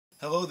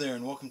Hello there,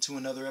 and welcome to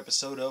another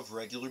episode of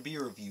Regular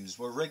Beer Reviews,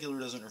 where regular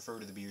doesn't refer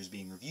to the beers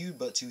being reviewed,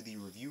 but to the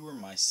reviewer,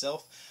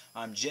 myself.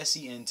 I'm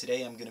Jesse, and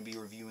today I'm going to be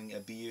reviewing a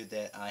beer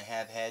that I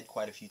have had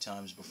quite a few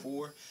times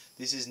before.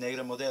 This is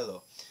Negra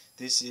Modelo.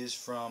 This is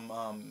from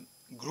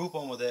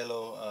Grupo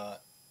Modelo,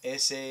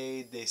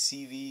 S.A. de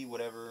CV,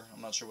 whatever.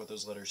 I'm not sure what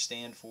those letters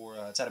stand for.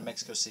 It's out of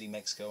Mexico City,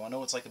 Mexico. I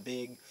know it's like a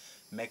big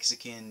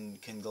Mexican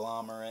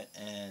conglomerate,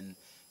 and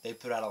they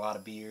put out a lot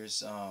of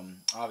beers.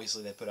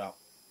 Obviously, they put out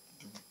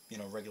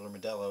regular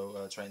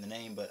Modelo, it's right in the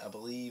name, but I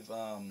believe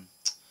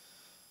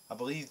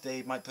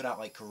they might put out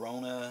like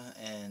Corona,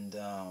 and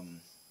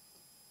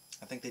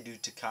I think they do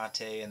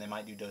Tecate, and they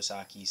might do Dos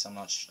Equis. I'm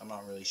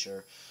not really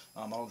sure.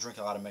 I don't drink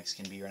a lot of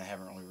Mexican beer, and I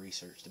haven't really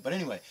researched it. But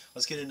anyway,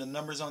 let's get into the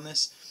numbers on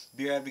this.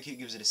 Beer Advocate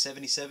gives it a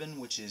 77,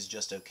 which is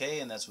just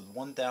okay, and that's with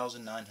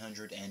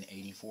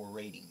 1,984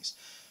 ratings.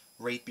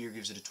 Rate Beer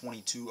gives it a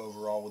 22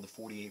 overall with a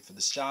 48 for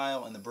the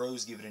style, and the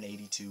Bros give it an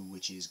 82,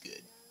 which is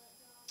good.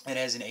 It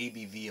has an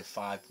ABV of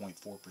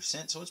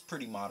 5.4%, so it's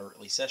pretty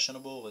moderately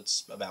sessionable.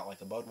 It's about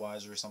like a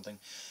Budweiser or something.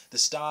 The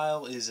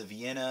style is a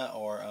Vienna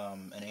or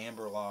an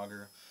amber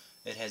lager.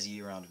 It has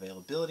year-round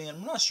availability, and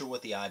I'm not sure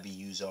what the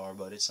IBUs are,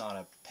 but it's not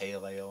a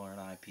pale ale or an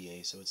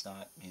IPA, so it's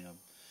not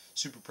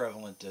super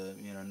prevalent to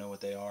know what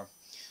they are.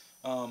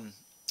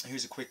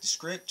 Here's a quick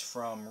descript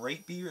from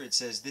Rate Beer. It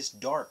says, this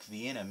dark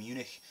Vienna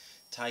Munich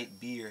type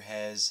beer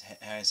has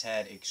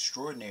had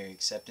extraordinary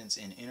acceptance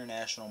in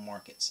international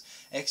markets.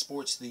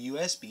 Exports to the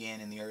U.S.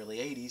 began in the early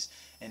 80s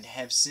and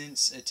has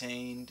since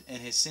attained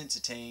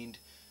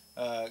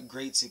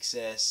great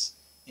success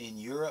in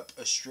Europe,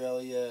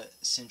 Australia,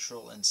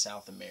 Central, and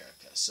South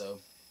America. So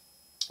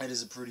it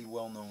is a pretty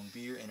well-known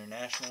beer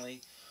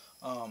internationally.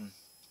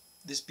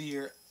 This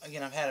beer,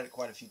 again, I've had it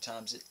quite a few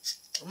times. It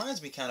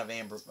reminds me kind of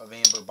Amber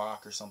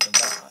Bock or something,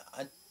 but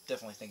I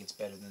definitely think it's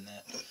better than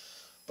that.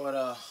 But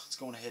let's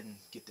go ahead and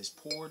get this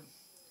poured.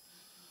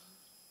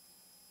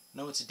 I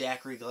know it's a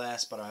daiquiri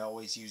glass, but I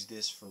always use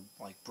this for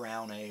like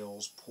brown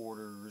ales,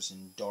 porters,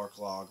 and dark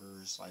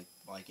lagers, like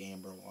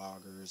amber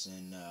lagers,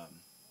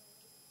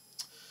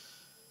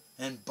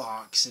 and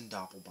bocks and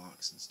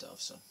doppelbocks and stuff.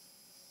 So,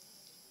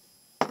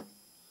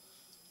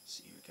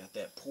 see here, got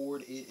that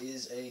poured. It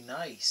is a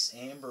nice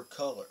amber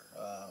color,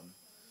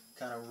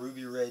 kind of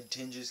ruby red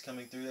tinges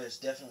coming through. It's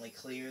definitely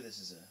clear. This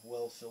is a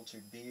well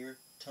filtered beer.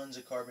 Tons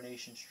of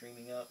carbonation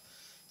streaming up.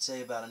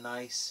 Say about a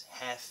nice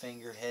half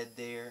finger head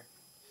there.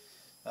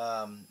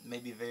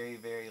 Maybe very,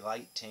 very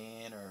light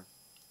tan or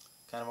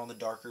kind of on the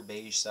darker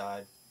beige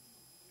side.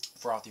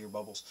 Frothier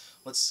bubbles.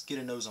 Let's get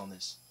a nose on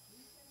this.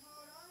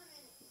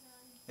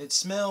 It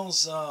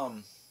smells, I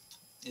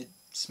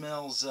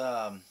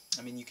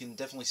mean, you can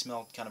definitely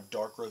smell kind of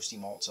dark roasty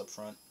malts up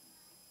front.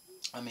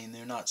 I mean,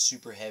 they're not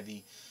super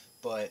heavy,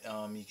 but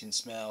you can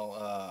smell,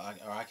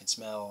 or I could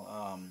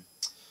smell,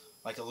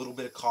 like a little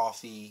bit of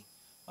coffee,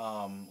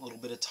 a little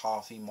bit of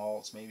toffee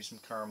malts, maybe some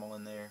caramel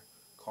in there,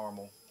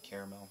 caramel,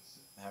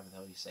 however the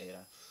hell you say it.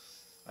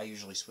 I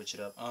usually switch it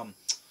up.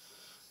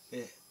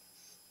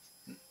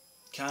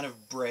 Kind of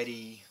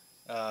bready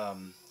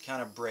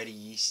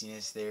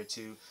yeastiness there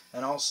too,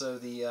 and also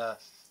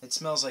it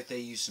smells like they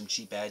use some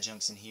cheap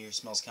adjuncts in here. It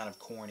smells kind of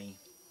corny,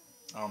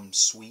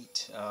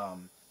 sweet,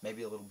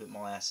 maybe a little bit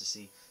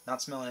molassesy.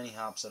 Not smelling any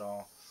hops at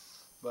all,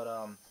 but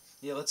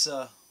yeah, let's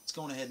go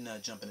ahead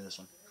and jump into this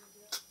one.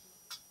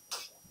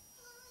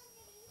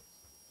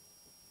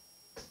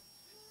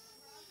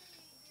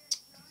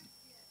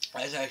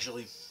 It's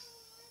actually,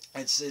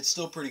 it's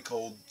still pretty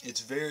cold.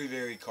 It's very,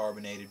 very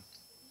carbonated.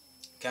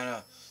 Kind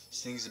of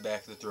stings the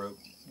back of the throat.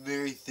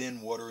 Very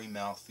thin, watery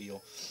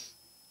mouthfeel.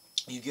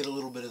 You get a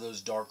little bit of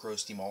those dark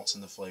roasty malts in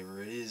the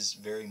flavor. It is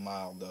very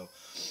mild though.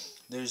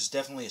 There's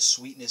definitely a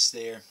sweetness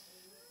there.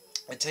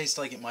 It tastes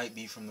like it might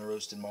be from the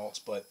roasted malts,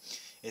 but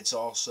it's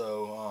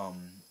also,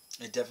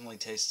 it definitely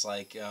tastes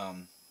like a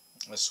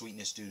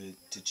sweetness due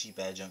to cheap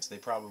adjuncts. They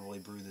probably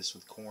brew this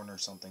with corn or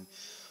something.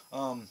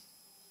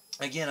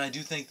 Again, I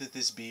do think that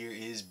this beer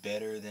is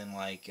better than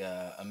like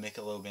a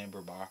Michelob Amber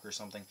Bock or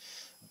something,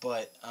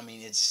 but I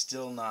mean, it's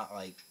still not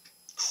like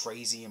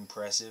crazy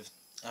impressive.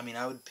 I mean,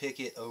 I would pick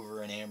it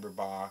over an Amber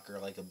Bock or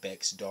like a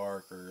Beck's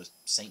Dark or a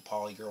St.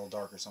 Pauli Girl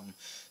Dark or something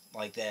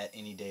like that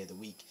any day of the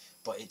week,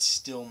 but it's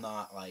still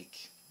not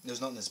like, there's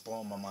nothing that's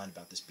blowing my mind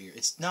about this beer.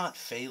 It's not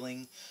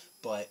failing,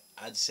 but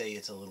I'd say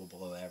it's a little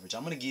below average.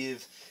 I'm going to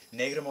give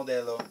Negra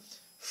Modelo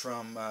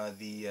from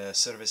the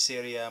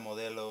Cerveceria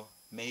Modelo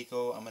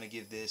Mexico, I'm going to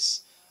give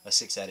this a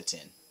 6 out of 10.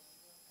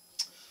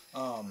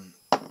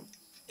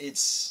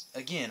 It's,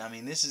 again, I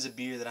mean, this is a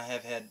beer that I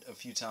have had a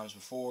few times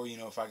before. You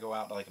know, if I go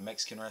out to like a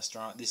Mexican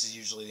restaurant, this is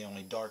usually the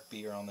only dark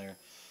beer on their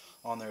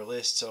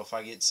list. So if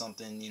I get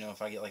something,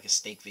 if I get like a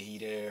steak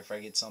fajita, if I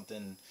get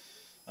something,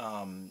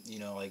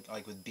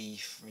 like with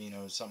beef,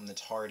 something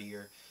that's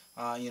heartier,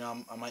 I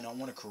might not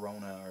want a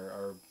Corona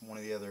or one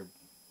of the other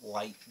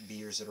light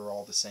beers that are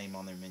all the same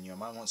on their menu. I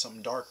might want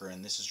something darker,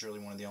 and this is really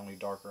one of the only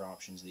darker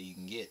options that you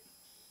can get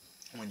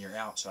when you're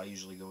out, so I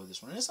usually go with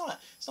this one. And it's not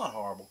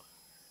horrible.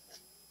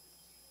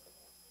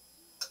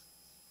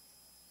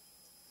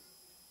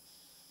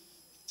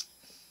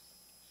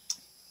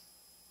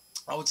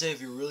 I would say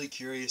if you're really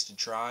curious to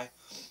try,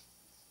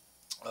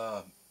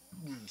 uh,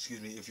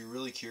 excuse me, if you're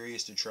really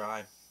curious to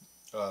try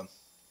uh,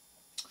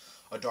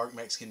 a dark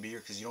Mexican beer,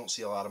 because you don't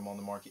see a lot of them on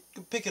the market,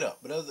 pick it up.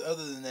 But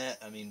other than that,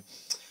 I mean,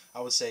 I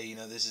would say, you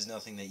know, this is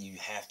nothing that you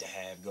have to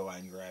have. Go out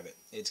and grab it.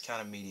 It's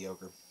kind of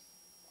mediocre.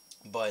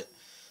 But,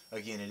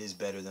 again, it is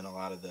better than a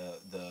lot of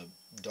the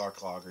dark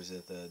lagers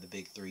that the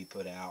big three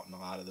put out, and a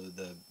lot of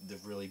the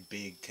really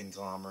big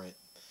conglomerate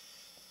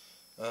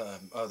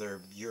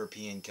other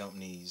European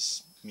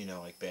companies, you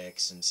know, like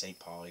Beck's and St.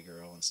 Pauli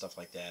Girl and stuff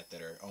like that,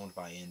 that are owned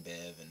by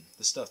InBev, and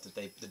the stuff that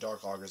the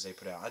dark lagers they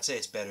put out. I'd say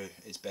it's better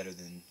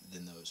than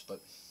those,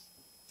 but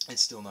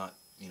it's still not,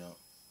 you know,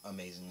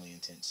 amazingly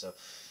intense. So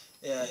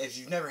yeah, if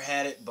you've never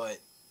had it, but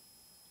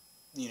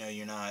you know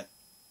you're not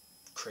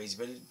crazy,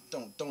 but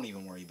don't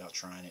even worry about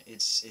trying it.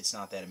 It's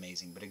not that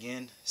amazing. But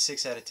again,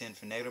 6 out of 10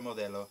 for Negra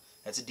Modelo.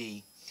 That's a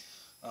D.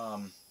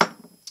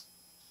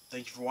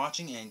 Thank you for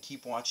watching, and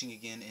keep watching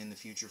again in the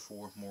future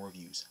for more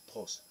reviews.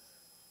 Plus.